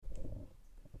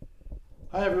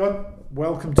Hi everyone,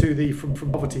 welcome to the From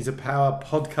Poverty to Power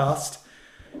podcast.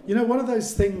 You know, one of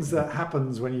those things that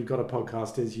happens when you've got a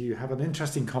podcast is you have an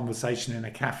interesting conversation in a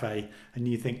cafe and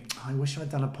you think, I wish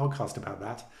I'd done a podcast about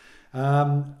that.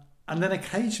 And then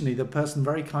occasionally the person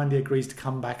very kindly agrees to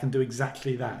come back and do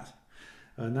exactly that.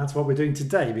 And that's what we're doing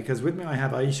today, because with me I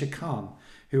have Aisha Khan,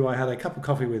 who I had a cup of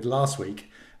coffee with last week,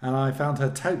 and I found her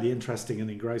totally interesting and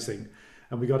engrossing.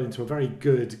 And we got into a very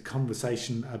good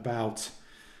conversation about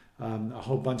a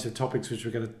whole bunch of topics which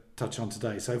we're going to touch on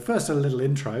today. So first, a little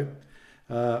intro.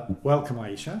 Welcome,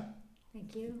 Aisha.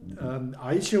 Thank you.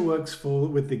 Aisha works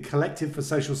with the Collective for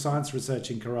Social Science Research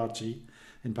in Karachi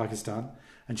in Pakistan,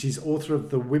 and she's author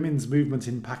of The Women's Movement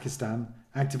in Pakistan,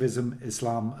 Activism,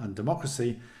 Islam and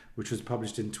Democracy, which was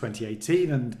published in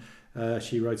 2018, and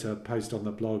she wrote a post on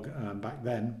the blog back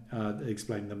then that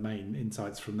explained the main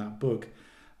insights from that book.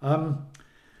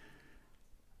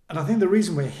 And I think the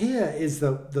reason we're here is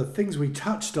that the things we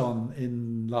touched on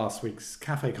in last week's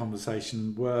cafe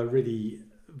conversation were really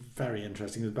very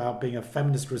interesting. It was about being a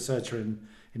feminist researcher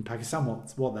in Pakistan,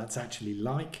 what that's actually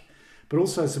like, but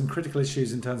also some critical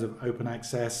issues in terms of open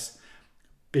access,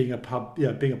 being a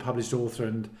published author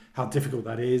and how difficult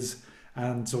that is,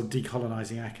 and sort of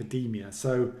decolonizing academia.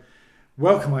 So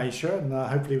welcome, Aisha, and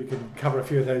hopefully we can cover a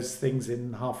few of those things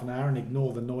in half an hour and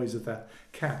ignore the noise of the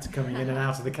cat coming in and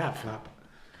out of the cat flap.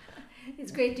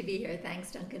 It's great to be here.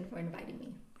 Thanks, Duncan, for inviting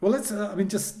me. Well, let's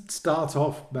just start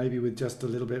off maybe with just a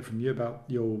little bit from you about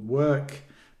your work,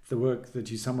 the work that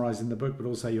you summarize in the book, but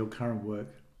also your current work.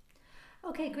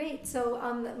 Okay, great. So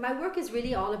my work is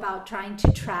really all about trying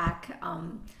to track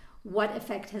what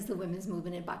effect has the women's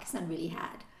movement in Pakistan really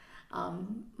had.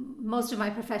 Most of my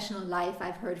professional life,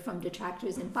 I've heard from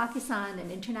detractors in Pakistan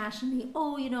and internationally,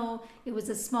 it was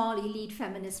a small elite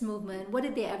feminist movement. What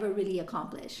did they ever really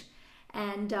accomplish?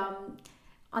 And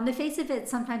on the face of it,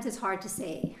 sometimes it's hard to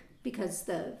say because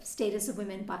the status of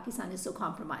women in Pakistan is so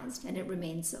compromised and it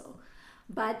remains so.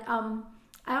 But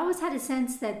I always had a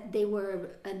sense that they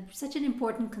were such an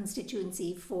important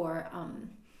constituency for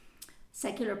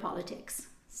secular politics,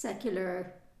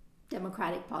 secular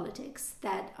democratic politics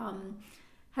that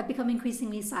have become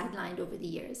increasingly sidelined over the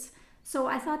years. So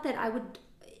I thought that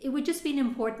it would just be an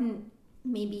important,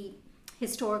 maybe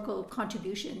historical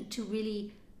contribution to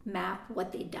really map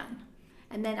what they'd done.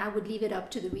 And then I would leave it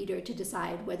up to the reader to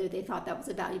decide whether they thought that was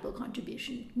a valuable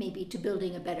contribution, maybe to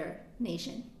building a better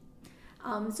nation.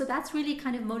 So that's really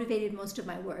kind of motivated most of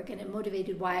my work, and it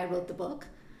motivated why I wrote the book.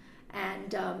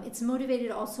 And it's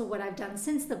motivated also what I've done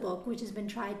since the book, which has been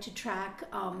tried to track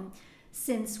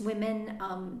since the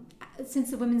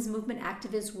women's movement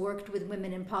activists worked with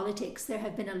women in politics, there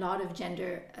have been a lot of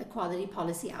gender equality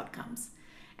policy outcomes.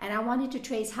 And I wanted to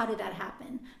trace how did that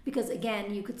happen? Because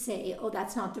again, you could say,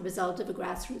 that's not the result of a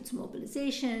grassroots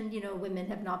mobilization. Women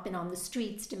have not been on the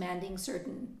streets demanding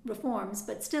certain reforms,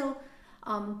 but still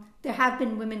there have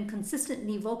been women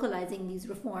consistently vocalizing these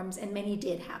reforms, and many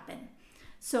did happen.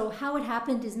 So how it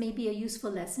happened is maybe a useful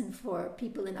lesson for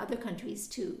people in other countries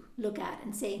to look at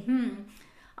and say,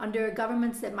 under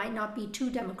governments that might not be too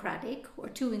democratic or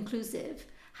too inclusive,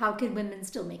 how can women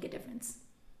still make a difference?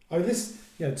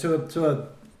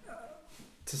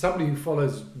 To somebody who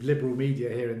follows liberal media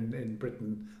here in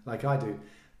Britain, like I do,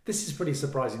 this is pretty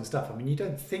surprising stuff. I mean, you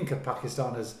don't think of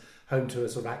Pakistan as home to a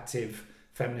sort of active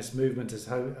feminist movement, as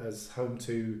home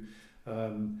to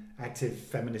active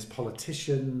feminist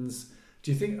politicians.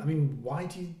 Do you think,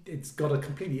 it's got a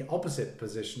completely opposite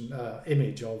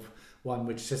image of one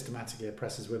which systematically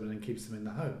oppresses women and keeps them in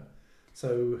the home.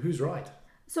 So who's right?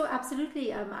 So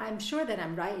absolutely, I'm sure that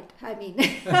I'm right. I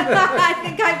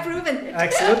think I've proven it.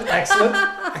 Excellent.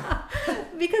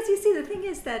 Because you see, the thing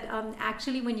is that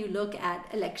actually when you look at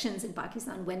elections in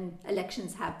Pakistan, when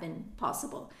elections have been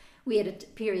possible, we had a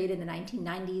period in the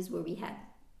 1990s where we had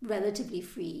relatively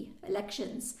free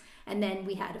elections. And then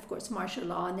we had, of course, martial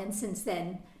law. And then since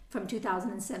then, from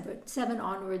 2007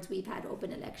 onwards, we've had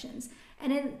open elections.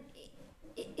 And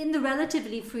in the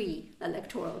relatively free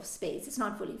electoral space, it's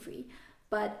not fully free,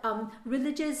 but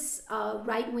religious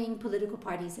right-wing political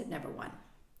parties have never won,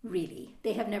 really.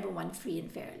 They have never won free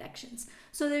and fair elections.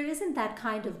 So there isn't that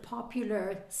kind of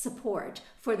popular support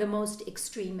for the most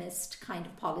extremist kind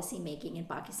of policy making in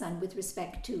Pakistan with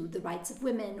respect to the rights of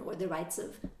women or the rights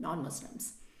of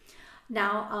non-Muslims.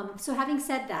 Now, so having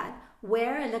said that,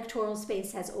 where electoral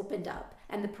space has opened up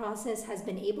and the process has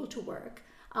been able to work,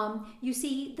 you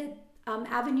see that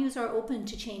avenues are open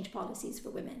to change policies for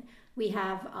women. We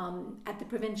have, at the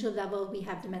provincial level, we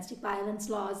have domestic violence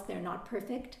laws. They're not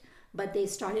perfect, but they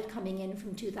started coming in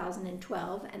from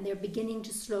 2012, and they're beginning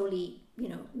to slowly,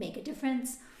 make a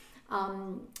difference.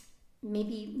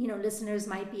 maybe listeners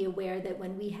might be aware that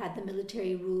when we had the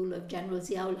military rule of General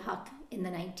Ziaul Haq in the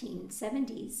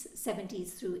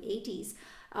 70s through 80s,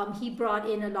 he brought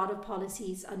in a lot of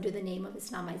policies under the name of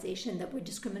Islamization that were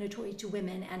discriminatory to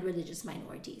women and religious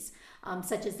minorities,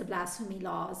 such as the blasphemy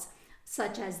laws,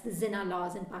 such as the zina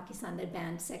laws in Pakistan that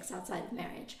banned sex outside of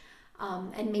marriage,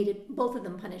 and made both of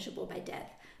them punishable by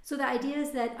death. So the idea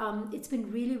is that it's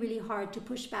been really, really hard to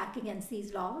push back against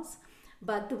these laws,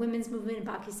 but the women's movement in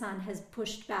Pakistan has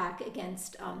pushed back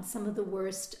against some of the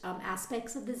worst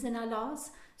aspects of the zina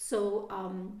laws. So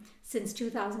since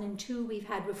 2002, we've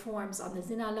had reforms on the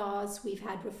zina laws. We've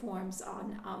had reforms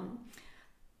on,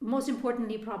 most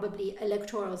importantly, probably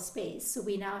electoral space. So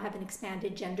we now have an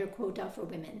expanded gender quota for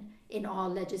women in all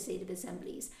legislative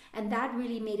assemblies. And that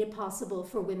really made it possible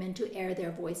for women to air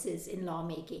their voices in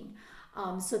lawmaking.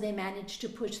 So they managed to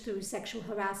push through sexual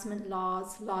harassment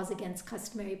laws against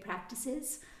customary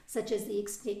practices, such as the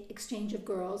exchange of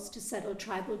girls to settle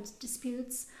tribal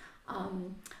disputes,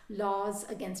 laws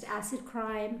against acid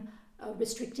crime,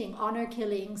 restricting honor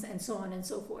killings, and so on and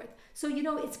so forth. So,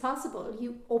 it's possible.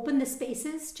 You open the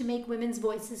spaces to make women's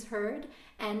voices heard,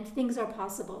 and things are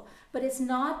possible. But it's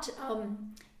not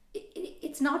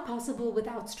possible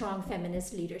without strong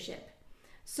feminist leadership.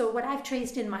 So what I've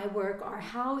traced in my work are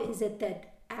how is it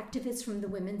that activists from the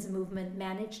women's movement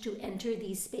manage to enter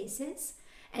these spaces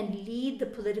and lead the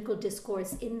political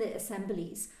discourse in the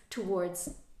assemblies towards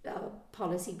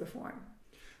policy reform.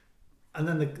 And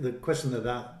then the question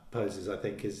that poses, I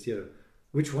think, is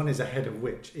which one is ahead of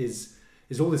which? Is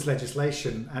all this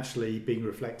legislation actually being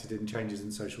reflected in changes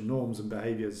in social norms and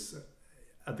behaviours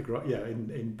at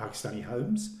in Pakistani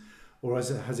homes, or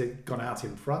has it gone out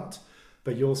in front?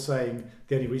 But you're saying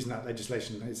the only reason that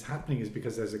legislation is happening is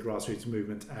because there's a grassroots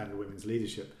movement and women's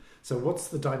leadership. So what's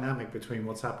the dynamic between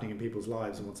what's happening in people's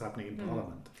lives and what's happening in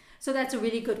Parliament? So that's a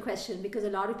really good question, because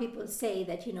a lot of people say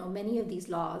that, many of these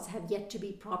laws have yet to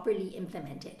be properly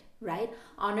implemented, right?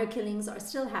 Honor killings are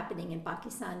still happening in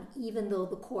Pakistan, even though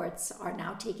the courts are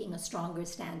now taking a stronger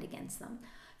stand against them.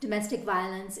 Domestic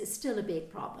violence is still a big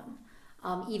problem.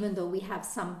 Even though we have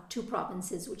two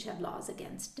provinces which have laws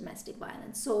against domestic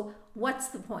violence. So what's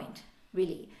the point,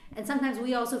 really? And sometimes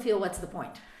we also feel, what's the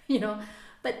point,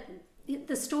 But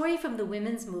the story from the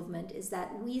women's movement is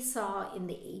that we saw in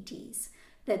the 80s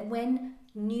that when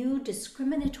new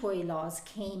discriminatory laws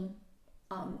came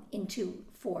into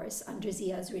force under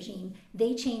Zia's regime,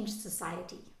 they changed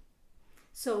society.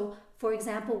 So, for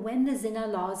example, when the zina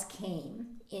laws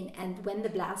came in and when the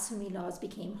blasphemy laws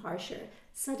became harsher,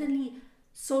 suddenly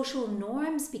social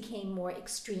norms became more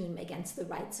extreme against the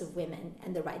rights of women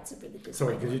and the rights of religious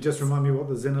Sorry, minorities. could you just remind me what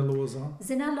the zina laws are?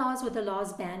 Zina laws were the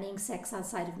laws banning sex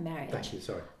outside of marriage. Thank you,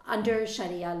 sorry. Under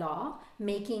Sharia law,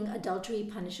 making adultery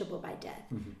punishable by death.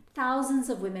 Mm-hmm. Thousands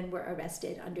of women were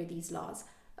arrested under these laws.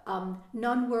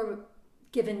 None were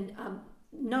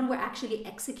actually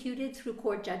executed through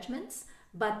court judgments,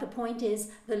 but the point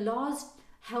is the laws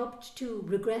helped to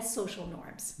regress social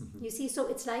norms. Mm-hmm. You see, so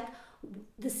it's like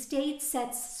the state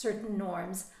sets certain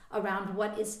norms around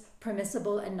what is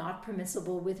permissible and not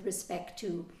permissible with respect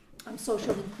to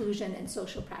social inclusion and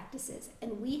social practices.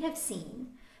 And we have seen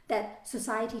that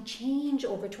society change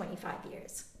over 25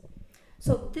 years.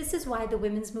 So this is why the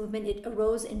women's movement, it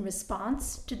arose in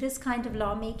response to this kind of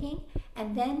lawmaking.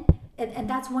 And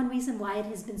that's one reason why it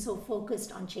has been so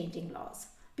focused on changing laws,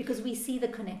 because we see the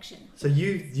connection. So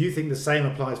you think the same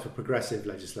applies for progressive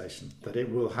legislation, that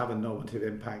it will have a normative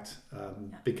impact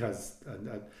because...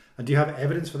 And do you have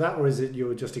evidence for that, or is it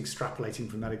you're just extrapolating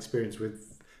from that experience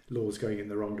with laws going in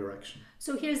the wrong direction?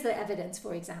 So here's the evidence,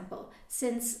 for example.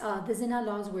 Since the zina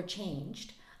laws were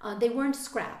changed, they weren't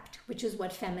scrapped, which is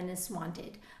what feminists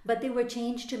wanted, but they were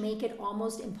changed to make it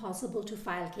almost impossible to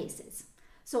file cases.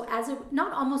 So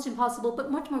not almost impossible,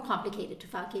 but much more complicated to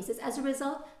file cases. As a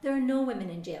result, there are no women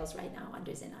in jails right now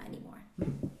under zina anymore.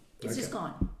 It's just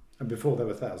gone. And before there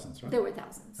were thousands, right? There were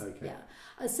thousands, okay.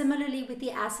 Yeah. Similarly with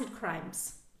the acid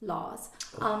crimes laws,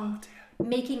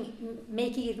 making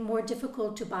it more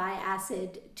difficult to buy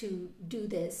acid to do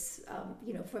this,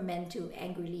 for men to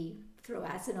angrily throw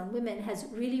acid on women has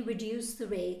really reduced the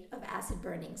rate of acid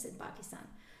burnings in Pakistan.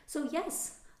 So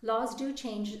yes, laws do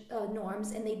change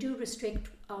norms, and they do restrict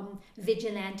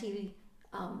vigilante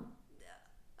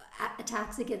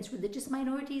attacks against religious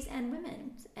minorities and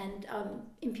women, and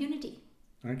impunity.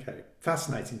 Okay,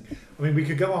 fascinating. I mean, we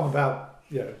could go on about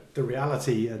the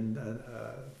reality and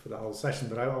for the whole session,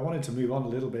 but I wanted to move on a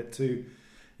little bit to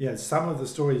some of the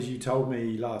stories you told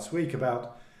me last week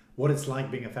about what it's like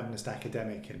being a feminist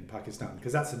academic in Pakistan,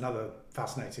 because that's another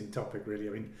fascinating topic, really.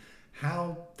 I mean,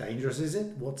 How dangerous is it?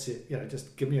 What's it?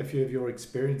 Just give me a few of your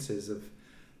experiences of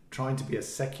trying to be a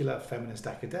secular feminist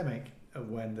academic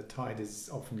when the tide is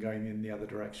often going in the other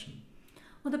direction.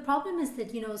 Well, the problem is that,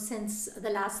 since the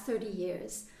last 30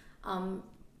 years,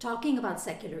 talking about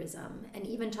secularism and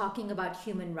even talking about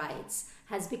human rights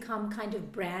has become kind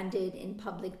of branded in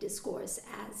public discourse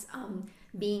as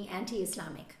being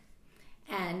anti-Islamic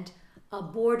and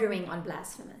bordering on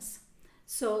blasphemous.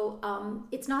 So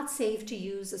it's not safe to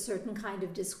use a certain kind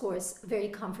of discourse very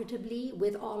comfortably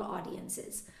with all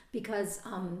audiences because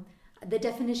the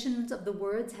definitions of the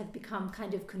words have become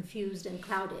kind of confused and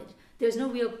clouded. There's no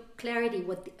real clarity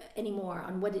anymore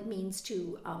on what it means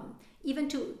to even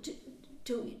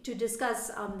to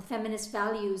discuss feminist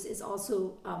values is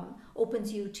also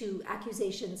opens you to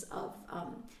accusations of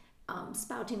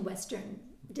spouting Western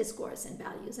discourse and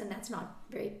values, and that's not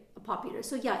very popular.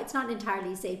 So yeah, it's not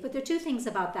entirely safe. But there are two things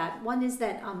about that. One is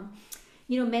that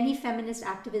many feminist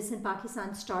activists in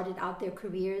Pakistan started out their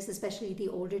careers, especially the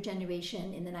older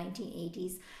generation in the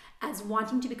 1980s, as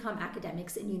wanting to become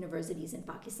academics in universities in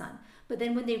Pakistan. But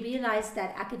then when they realized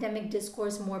that academic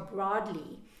discourse more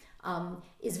broadly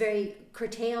is very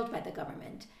curtailed by the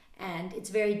government, and it's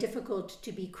very difficult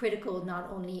to be critical not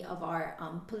only of our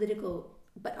political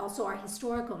but also our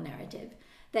historical narrative,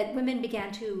 that women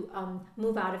began to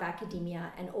move out of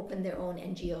academia and open their own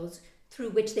NGOs through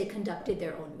which they conducted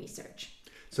their own research.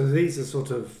 So these are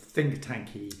sort of think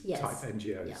tanky Yes. type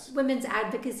NGOs. Yeah. Women's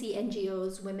advocacy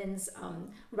NGOs, women's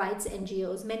rights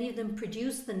NGOs, many of them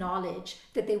produce the knowledge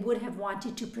that they would have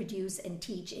wanted to produce and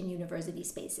teach in university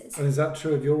spaces. And is that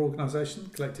true of your organisation,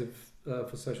 Collective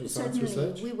for Social Science Certainly,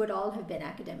 Research? we would all have been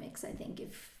academics, I think,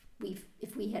 if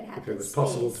we had If this it was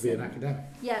possible space. to be an academic.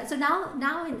 Yeah, so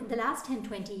now in the last 10,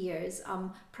 20 years,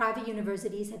 private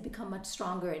universities have become much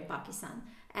stronger in Pakistan.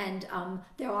 And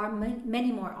there are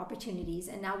many more opportunities.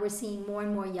 And now we're seeing more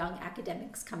and more young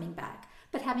academics coming back.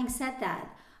 But having said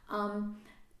that,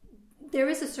 there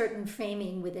is a certain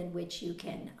framing within which you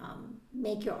can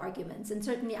make your arguments. And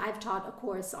certainly I've taught a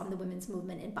course on the women's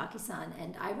movement in Pakistan.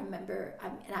 And I remember,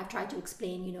 and I've tried to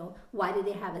explain, why do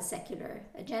they have a secular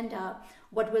agenda?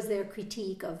 What was their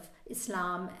critique of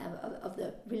Islam, of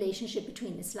the relationship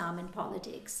between Islam and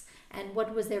politics? And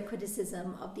what was their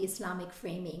criticism of the Islamic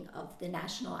framing of the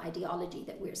national ideology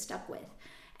that we're stuck with?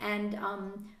 And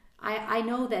I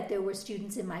know that there were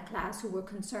students in my class who were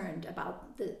concerned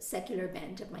about the secular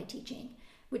bent of my teaching,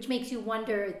 which makes you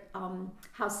wonder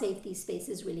how safe these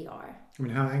spaces really are. I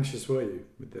mean, how anxious were you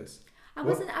with this? I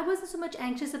wasn't so much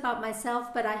anxious about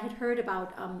myself, but I had heard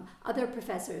about other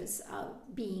professors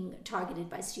being targeted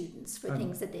by students for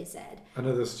things that they said. And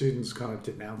are the students kind of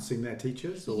denouncing their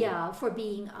teachers? Or? Yeah, for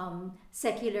being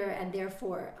secular and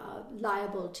therefore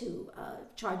liable to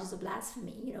charges of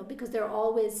blasphemy, because there are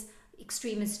always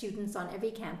extremist students on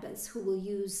every campus who will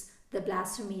use the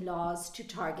blasphemy laws to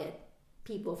target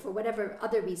people for whatever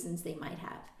other reasons they might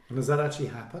have. And does that actually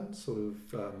happen? Sort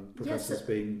of professors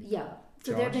being Yeah.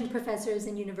 So charged? there have been professors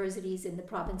in universities in the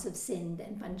province of Sindh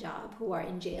and Punjab who are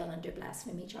in jail under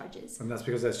blasphemy charges. And that's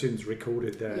because their students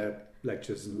recorded their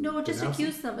lectures and No, just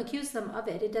denounced them? accuse them of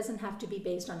it. It doesn't have to be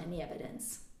based on any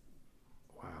evidence.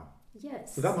 Wow.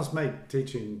 Yes. So that must make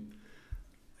teaching...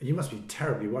 You must be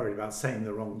terribly worried about saying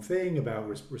the wrong thing, about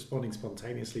responding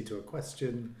spontaneously to a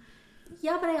question.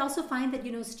 Yeah, but I also find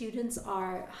that, students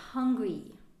are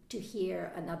hungry to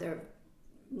hear another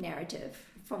narrative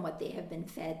from what they have been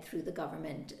fed through the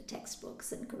government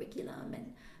textbooks and curriculum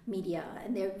and media.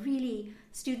 And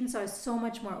students are so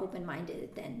much more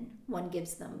open-minded than one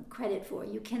gives them credit for.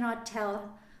 You cannot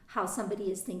tell how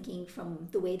somebody is thinking from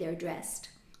the way they're dressed.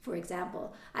 For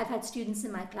example, I've had students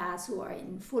in my class who are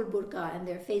in full burqa and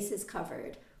their faces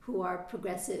covered, who are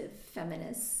progressive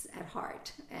feminists at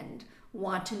heart and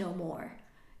want to know more,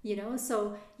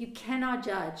 So you cannot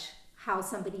judge how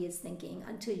somebody is thinking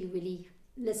until you really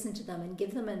listen to them and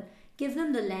give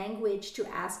them the language to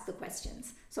ask the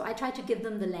questions. So I try to give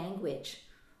them the language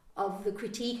of the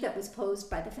critique that was posed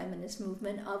by the feminist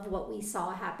movement of what we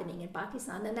saw happening in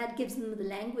Pakistan, and that gives them the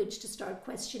language to start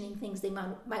questioning things they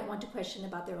might want to question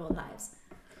about their own lives.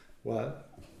 Well,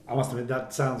 I must admit,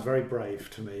 that sounds very brave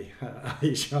to me.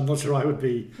 Aisha, I'm not sure I would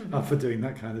be up for doing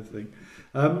that kind of thing.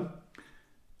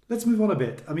 Let's move on a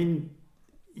bit. I mean,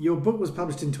 your book was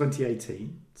published in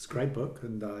 2018. It's a great book,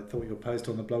 and I thought your post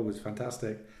on the blog was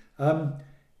fantastic.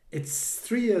 It's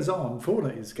 3 years on, 4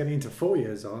 days, getting into 4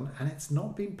 years on, and it's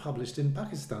not been published in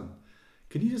Pakistan.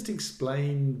 Can you just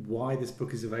explain why this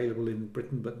book is available in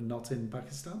Britain but not in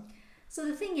Pakistan? So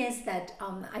the thing is that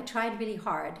I tried really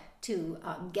hard to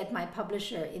get my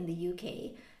publisher in the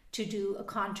UK to do a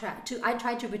contract. I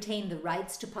tried to retain the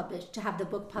rights to have the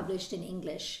book published in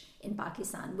English in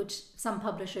Pakistan, which some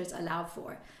publishers allow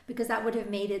for, because that would have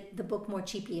made the book more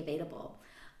cheaply available.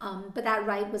 But that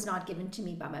right was not given to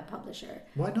me by my publisher.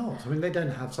 Why not? I mean, they don't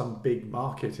have some big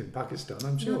market in Pakistan,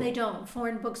 I'm sure. No, they don't.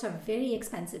 Foreign books are very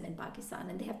expensive in Pakistan,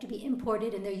 and they have to be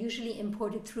imported, and they're usually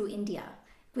imported through India,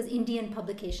 because Indian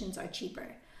publications are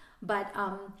cheaper. But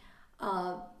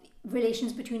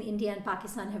relations between India and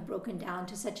Pakistan have broken down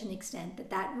to such an extent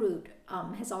that route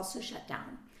has also shut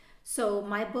down. So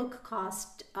my book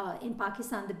cost, in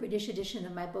Pakistan, the British edition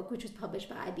of my book, which was published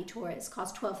by IB Tauris,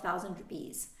 cost 12,000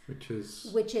 rupees.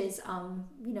 Which is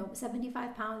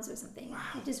 75 pounds or something. Wow.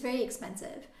 It is very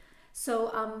expensive. So,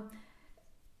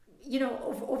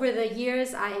 over the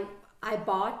years, I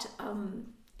bought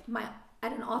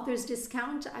at an author's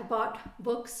discount, I bought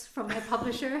books from my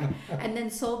publisher and then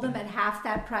sold them at half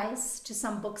that price to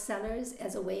some booksellers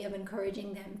as a way of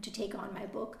encouraging them to take on my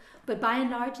book. But by and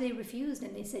large, they refused,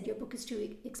 and they said, your book is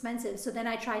too expensive. So then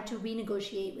I tried to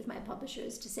renegotiate with my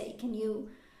publishers to say, can you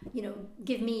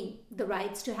give me the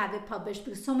rights to have it published?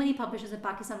 Because so many publishers in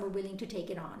Pakistan were willing to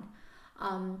take it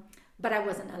on. But I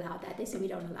wasn't allowed that. They said, we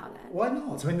don't allow that. Why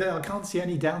not? I mean, I can't see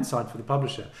any downside for the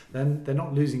publisher. Then they're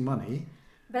not losing money.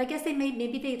 But I guess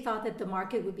maybe they thought that the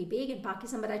market would be big in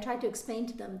Pakistan, but I tried to explain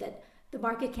to them that the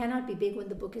market cannot be big when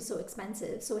the book is so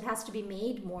expensive. So it has to be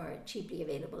made more cheaply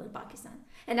available in Pakistan.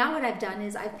 And now what I've done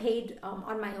is I've paid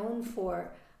on my own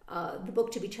for the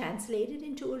book to be translated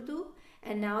into Urdu.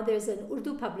 And now there's an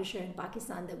Urdu publisher in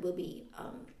Pakistan that will be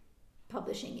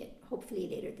publishing it, hopefully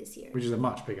later this year. Which is a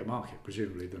much bigger market,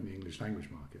 presumably, than the English language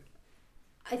market.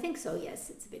 I think so, yes.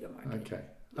 It's a bigger market. Okay.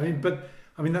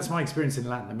 I mean, that's my experience in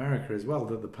Latin America as well,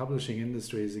 that the publishing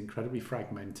industry is incredibly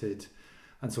fragmented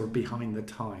and sort of behind the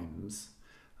times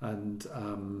and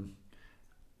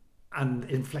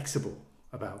inflexible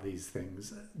about these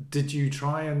things. Did you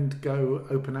try and go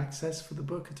open access for the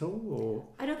book at all? Or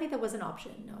I don't think that was an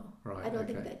option, no. Right, I don't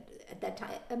think that at that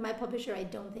time, my publisher I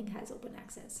don't think has open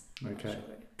access. Okay,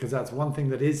 because that's one thing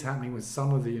that is happening with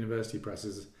some of the university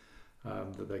presses,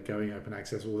 that they're going open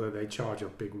access, although they charge a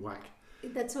big whack.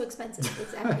 That's so expensive,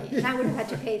 exactly. And I would have had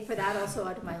to pay for that also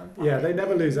out of my own pocket. Yeah, they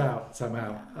never lose out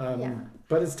somehow. Yeah.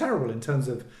 But it's terrible in terms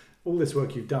of all this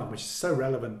work you've done, which is so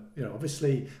relevant.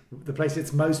 Obviously the place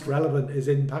it's most relevant is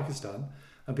in Pakistan,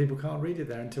 and people can't read it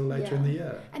there until later in the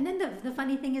year. And then the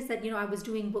funny thing is that, I was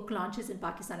doing book launches in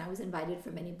Pakistan. I was invited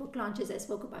for many book launches. I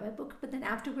spoke about my book. But then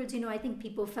afterwards, I think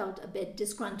people felt a bit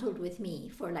disgruntled with me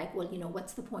for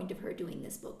what's the point of her doing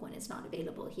this book when it's not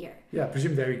available here? Yeah,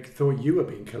 presumably they thought you were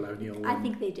being colonial. I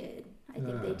think they did.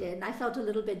 They did. And I felt a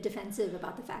little bit defensive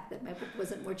about the fact that my book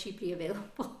wasn't more cheaply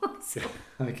available. So.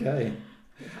 Okay.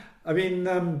 Yeah. I mean,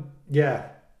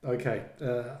 okay.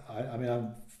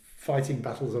 I'm fighting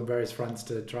battles on various fronts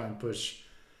to try and push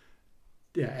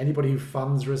anybody who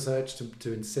funds research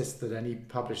to insist that any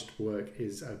published work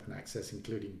is open access,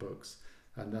 including books.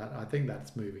 And that I think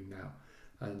that's moving now.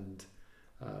 And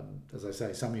as I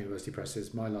say, some university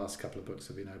presses, my last couple of books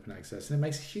have been open access, and it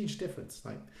makes a huge difference.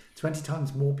 Like 20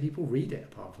 times more people read it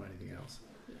apart from anything else.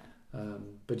 Yeah.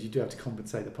 But you do have to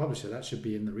compensate the publisher. That should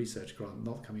be in the research grant,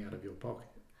 not coming out of your pocket.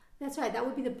 That's right. That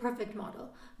would be the perfect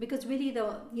model, because really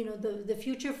the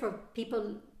future for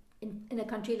people in a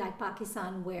country like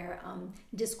Pakistan, where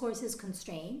discourse is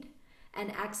constrained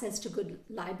and access to good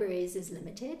libraries is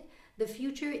limited, the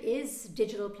future is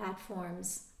digital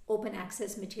platforms, open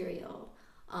access material,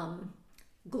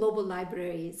 global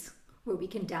libraries where we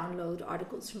can download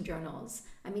articles from journals.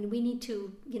 I mean, we need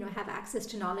to, have access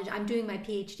to knowledge. I'm doing my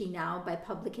PhD now by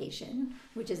publication,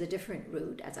 which is a different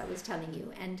route, as I was telling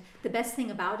you. And the best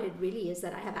thing about it really is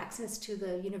that I have access to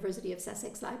the University of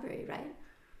Sussex Library, right?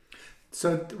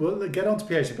 So we'll get on to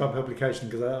PhD by publication,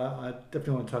 because I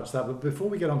definitely want to touch that. But before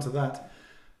we get on to that,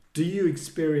 do you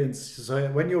experience, so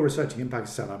when you're researching in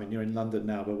Pakistan, I mean, you're in London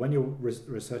now, but when you're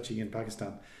researching in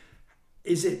Pakistan,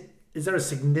 is there a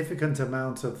significant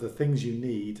amount of the things you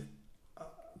need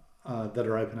that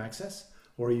are open access,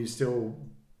 or are you still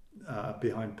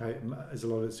is a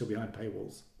lot of it still behind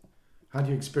paywalls? How do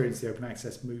you experience the open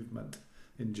access movement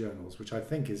in journals, which I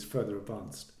think is further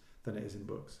advanced than it is in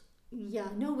books? Yeah,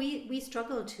 no, we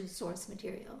struggle to source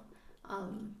material.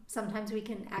 Sometimes we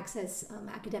can access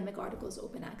academic articles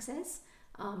open access,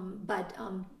 but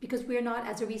because we're not,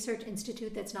 as a research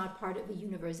institute that's not part of a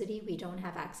university, we don't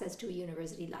have access to a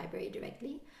university library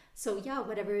directly. So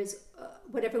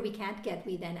whatever we can't get,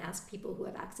 we then ask people who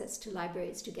have access to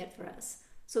libraries to get for us.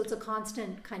 So it's a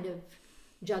constant kind of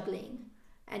juggling,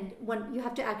 and you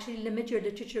have to actually limit your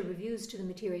literature reviews to the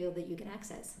material that you can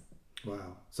access.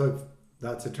 Wow. So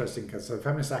that's interesting, because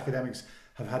feminist academics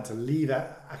have had to leave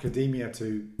academia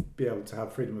to be able to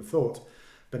have freedom of thought,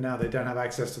 but now they don't have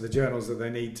access to the journals that they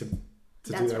need to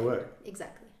do their work.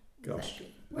 Exactly. Gosh.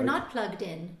 Exactly. We're not plugged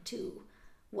in to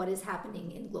what is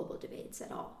happening in global debates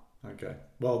at all. Okay.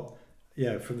 Well,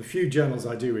 yeah, from the few journals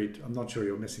I do read, I'm not sure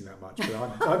you're missing that much, but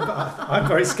I'm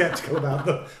very skeptical about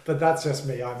them. But that's just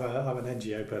me. I'm an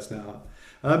NGO person at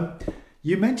heart.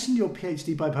 You mentioned your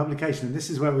PhD by publication, and this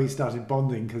is where we started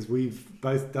bonding because we've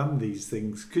both done these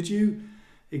things. Could you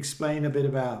explain a bit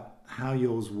about how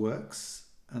yours works,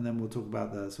 and then we'll talk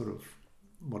about the sort of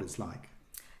what it's like?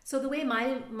 So the way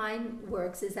mine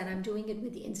works is that I'm doing it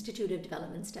with the Institute of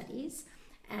Development Studies.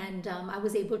 And I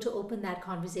was able to open that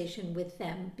conversation with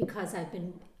them because I've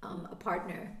been a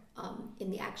partner in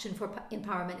the Action for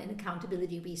Empowerment and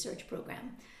Accountability Research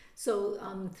Program.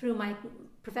 So through my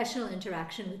professional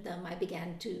interaction with them, I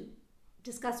began to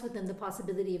discuss with them the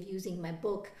possibility of using my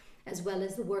book as well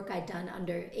as the work I'd done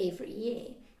under A for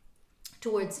EA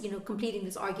towards, completing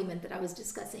this argument that I was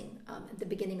discussing at the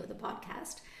beginning of the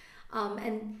podcast.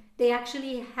 And they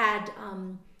actually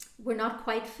were not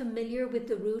quite familiar with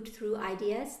the route through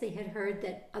IDS. They had heard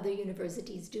that other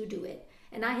universities do it.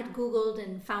 And I had Googled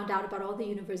and found out about all the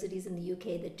universities in the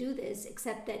UK that do this,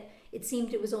 except that it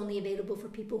seemed it was only available for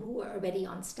people who were already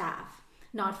on staff,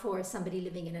 not for somebody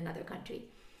living in another country.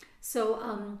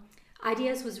 So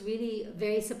IDS was really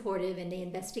very supportive, and they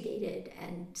investigated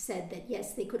and said that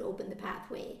yes, they could open the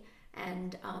pathway.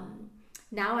 And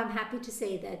now I'm happy to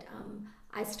say that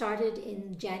I started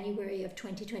in January of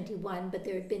 2021, but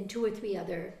there had been 2 or 3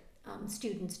 other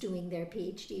students doing their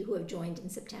PhD who have joined in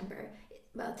September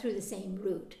through the same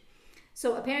route.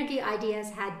 So apparently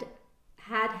IDS had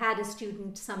a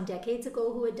student some decades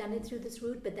ago who had done it through this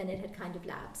route, but then it had kind of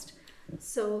lapsed.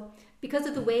 So because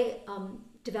of the way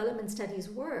development studies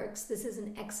works, this is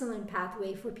an excellent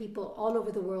pathway for people all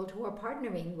over the world who are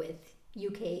partnering with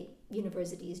UK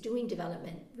universities doing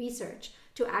development research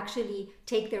to actually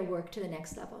take their work to the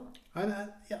next level.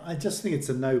 I just think it's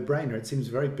a no-brainer. It seems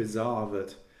very bizarre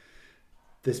that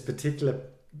this particular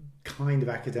kind of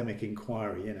academic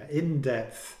inquiry,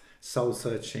 in-depth,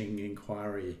 soul-searching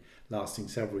inquiry lasting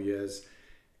several years,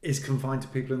 is confined to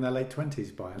people in their late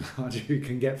 20s by and large who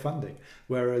can get funding.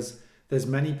 Whereas there's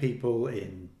many people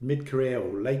in mid-career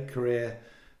or late career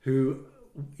who,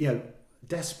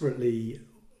 desperately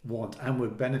want and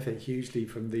would benefit hugely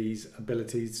from these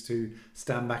abilities to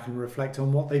stand back and reflect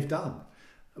on what they've done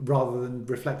rather than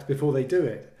reflect before they do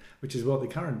it, which is what the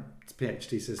current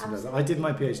PhD system does. I did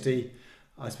my PhD,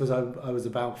 I suppose I was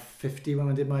about 50 when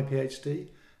I did my PhD,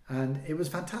 and it was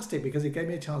fantastic because it gave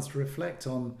me a chance to reflect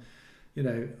on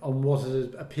what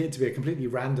had appeared to be a completely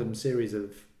random series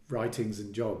of writings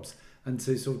and jobs, and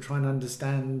to sort of try and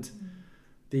understand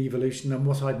the evolution and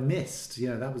what I'd missed.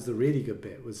 That was the really good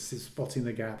bit, was spotting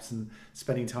the gaps and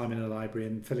spending time in a library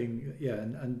and filling,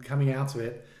 and coming out of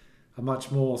it a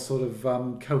much more sort of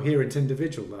coherent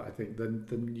individual, I think,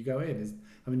 than you go in.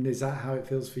 Is that how it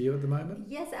feels for you at the moment?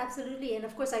 Yes, absolutely. And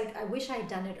of course, I wish I'd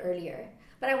done it earlier.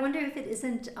 But I wonder if it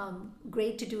isn't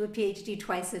great to do a PhD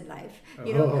twice in life.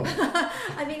 In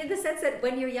the sense that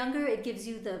when you're younger, it gives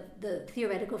you the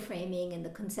theoretical framing and the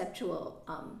conceptual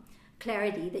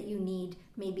clarity that you need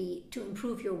maybe to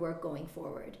improve your work going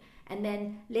forward. And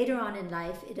then later on in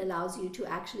life, it allows you to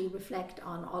actually reflect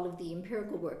on all of the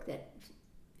empirical work that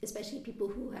especially people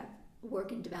who have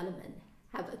work in development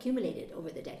have accumulated over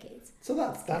the decades. So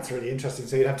that's really interesting.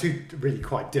 So you'd have 2 really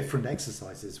quite different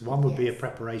exercises. One would be a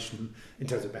preparation in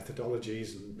terms of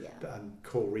methodologies and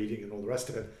core reading and all the rest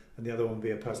of it. And the other one would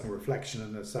be a personal reflection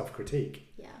and a self-critique.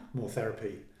 Yeah. More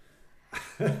therapy.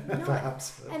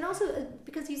 Perhaps. And also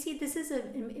because you see, this is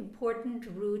an important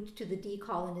route to the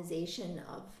decolonization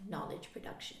of knowledge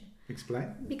production.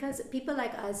 Explain. Because people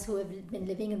like us who have been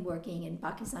living and working in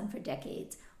Pakistan for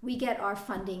decades, we get our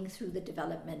funding through the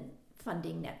development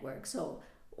funding network. So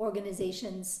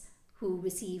organizations who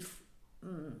receive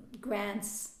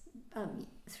grants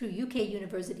through UK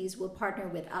universities will partner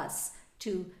with us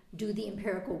to do the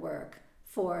empirical work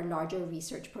for larger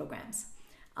research programs.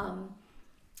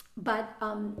 But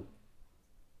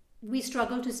we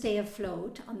struggle to stay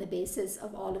afloat on the basis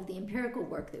of all of the empirical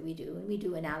work that we do. And we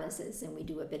do analysis and we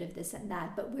do a bit of this and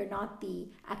that, but we're not the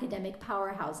academic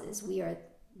powerhouses. We are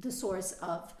the source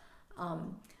of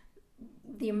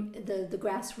the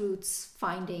grassroots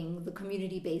finding, the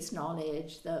community-based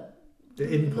knowledge, the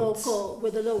local,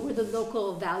 we're the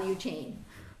local value chain.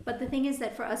 But the thing is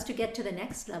that for us to get to the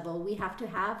next level, we have to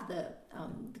have the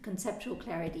conceptual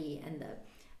clarity and the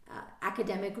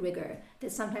academic rigor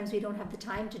that sometimes we don't have the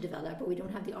time to develop or we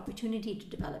don't have the opportunity to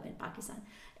develop in Pakistan.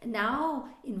 And now,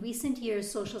 in recent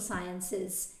years, social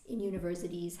sciences in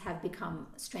universities have become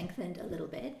strengthened a little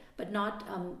bit, but not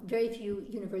very few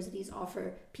universities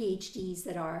offer PhDs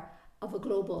that are of a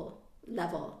global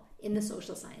level in the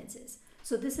social sciences.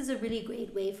 So this is a really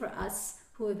great way for us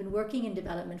who have been working in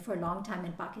development for a long time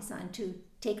in Pakistan to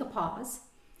take a pause,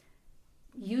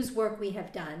 use work we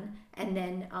have done, and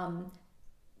then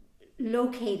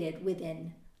locate it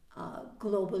within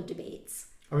global debates.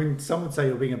 I mean, some would say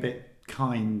you're being a bit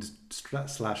kind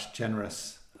 /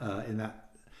 generous in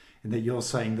that you're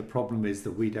saying the problem is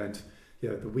that we don't,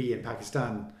 that we in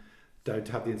Pakistan don't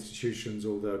have the institutions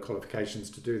or the qualifications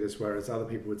to do this, whereas other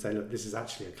people would say, look, this is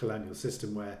actually a colonial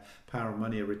system where power and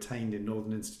money are retained in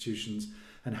northern institutions,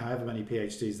 and however many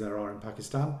PhDs there are in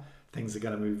Pakistan, things are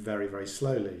going to move very, very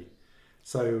slowly.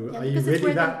 So are you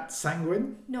really that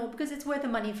sanguine? No, because it's where the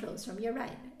money flows from. You're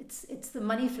right. It's the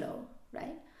money flow,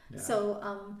 right? Yeah.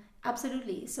 So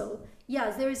absolutely. So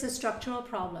yes, there is a structural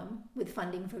problem with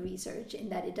funding for research in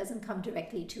that it doesn't come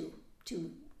directly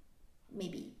to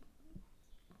maybe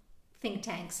think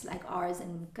tanks like ours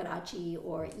in Karachi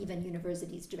or even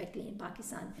universities directly in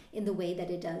Pakistan in the way that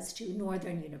it does to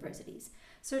northern universities.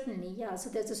 Certainly, yeah.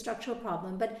 So there's a structural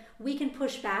problem, but we can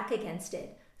push back against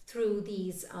it through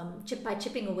these by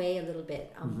chipping away a little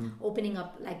bit, opening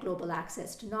up like global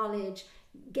access to knowledge,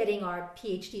 getting our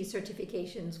PhD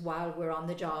certifications while we're on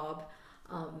the job.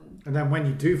 And then when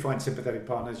you do find sympathetic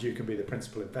partners, you can be the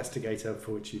principal investigator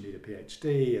for which you need a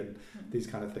PhD and these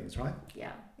kind of things, right?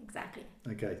 Yeah, exactly.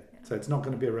 Okay, yeah. So it's not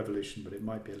going to be a revolution, but it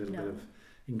might be a little bit of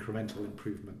incremental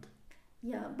improvement.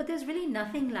 Yeah, but there's really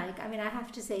nothing like, I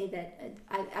have to say that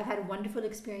I've had a wonderful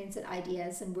experience at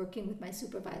IDS and working with my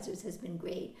supervisors has been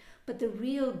great. But the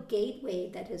real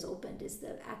gateway that has opened is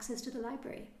the access to the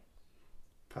library.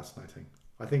 Fascinating.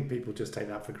 I think people just take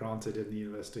that for granted in the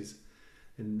universities.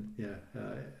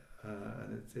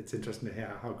 It's interesting to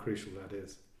hear how crucial that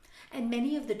is. And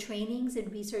many of the trainings in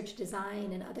research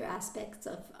design and other aspects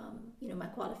of my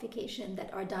qualification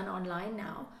that are done online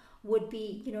now would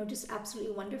be just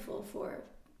absolutely wonderful for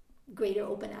greater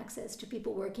open access to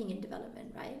people working in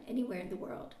development, right? Anywhere in the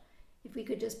world. If we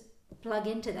could just plug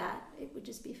into that, it would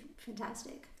just be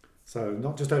fantastic. So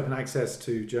not just open access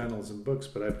to journals and books,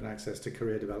 but open access to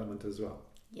career development as well.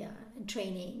 Yeah, and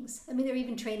trainings. There are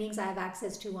even trainings I have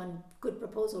access to on good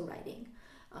proposal writing,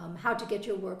 how to get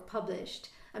your work published.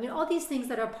 All these things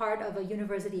that are part of a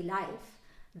university life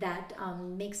that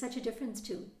make such a difference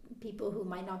to people who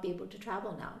might not be able to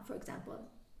travel now, for example,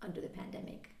 under the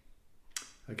pandemic.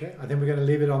 Okay, I think we're going to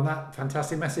leave it on that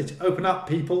fantastic message. Open up,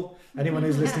 people. Anyone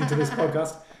who's listening to this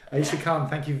podcast. Aisha Khan,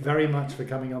 thank you very much for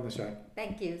coming on the show.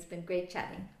 Thank you. It's been great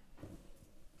chatting.